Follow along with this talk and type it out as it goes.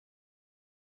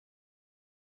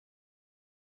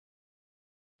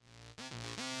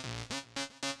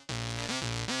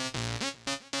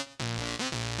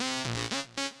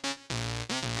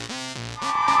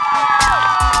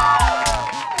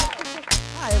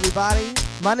everybody.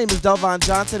 My name is Delvon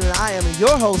Johnson, and I am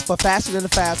your host for Fashion in the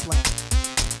Fast Lane.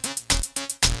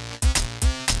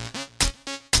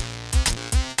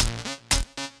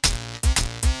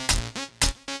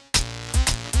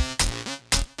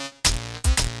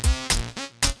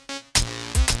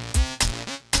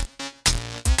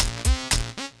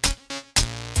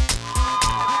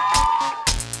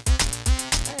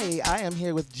 Hey, I am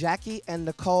here with Jackie and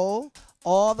Nicole,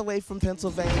 all the way from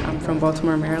Pennsylvania. I'm from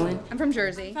Baltimore, Maryland. I'm from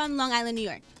Jersey. From Long Island, New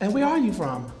York. And where are you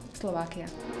from? Slovakia.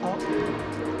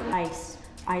 Oh.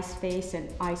 Ice face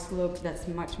and ice look, that's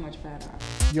much, much better.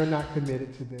 You're not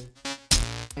committed to this.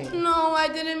 No, I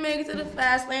didn't make it to the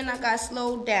fast lane. I got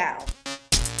slowed down.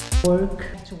 Work,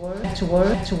 to work, to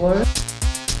work, to work.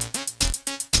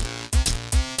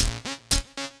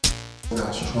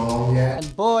 Not strong yet.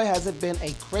 And boy, has it been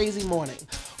a crazy morning.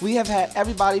 We have had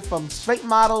everybody from straight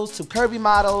models to curvy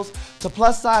models to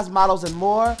plus size models and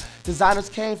more. Designers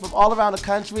came from all around the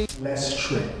country. Less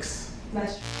tricks.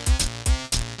 Less.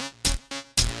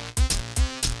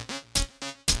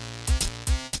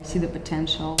 See the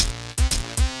potential.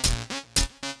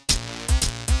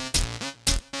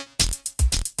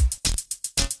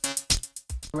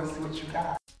 Let's see what you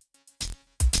got.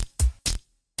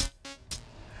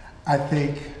 I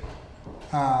think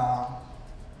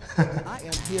I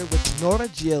am here with Nora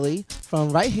Gilly from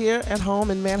right here at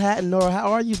home in Manhattan. Nora,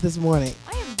 how are you this morning?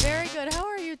 I am very good. How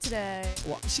are you today?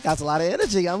 Well, she got a lot of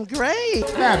energy. I'm great.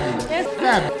 fabulous.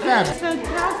 Fabulous.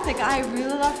 Fantastic. I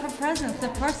really love her presence. The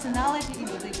personality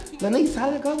is the key. Denise, how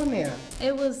did it go in there?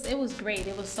 It was great.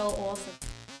 It was so awesome.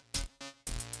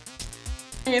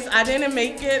 Yes, I didn't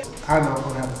make it. I know I'm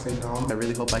gonna have to say no. I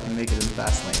really hope I can make it in the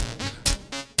fast lane.